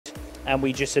and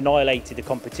we just annihilated the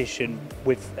competition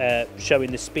with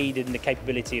showing the speed and the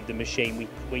capability of the machine.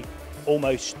 We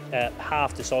almost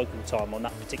halved the cycle time on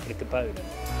that particular component.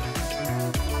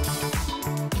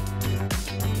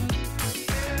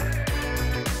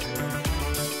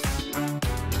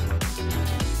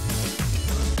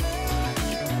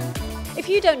 If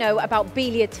you don't know about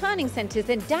Biglia turning centres,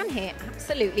 then Dan here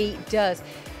absolutely does.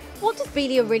 What does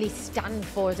Biglia really stand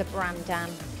for as a brand, Dan?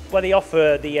 Well, they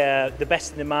offer the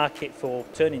best in the market for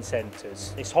turning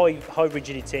centres. It's high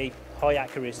rigidity, high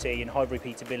accuracy and high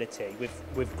repeatability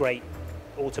with great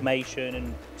automation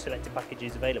and selected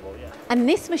packages available. Yeah. And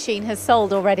this machine has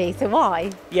sold already, so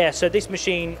why? Yeah, so this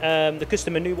machine, the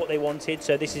customer knew what they wanted,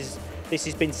 so this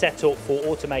has been set up for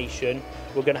automation.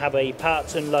 We're going to have a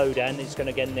parts unload end. It's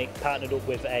going to get partnered up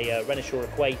with a Renishaw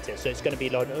Equator, so it's going to be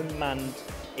like an unmanned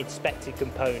inspected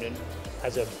component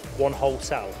as a one whole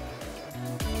cell.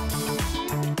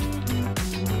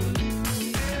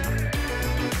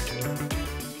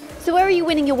 So where are you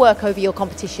winning your work over your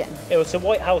competition? Yeah, so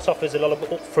Whitehouse offers a lot of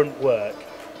upfront work.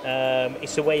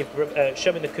 It's a way of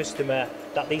showing the customer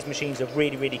that these machines are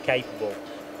really, really capable.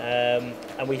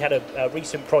 And we had a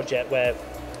recent project where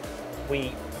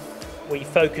we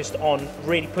focused on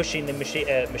really pushing the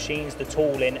machines, the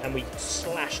tooling, and we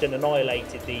slashed and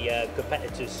annihilated the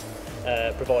competitors'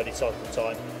 provided cycle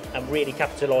time, and really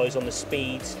capitalised on the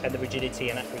speed and the rigidity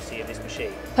and accuracy of this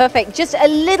machine. Perfect. Just a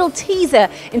little teaser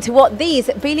into what these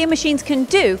Biglia machines can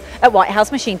do at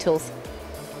Whitehouse Machine Tools.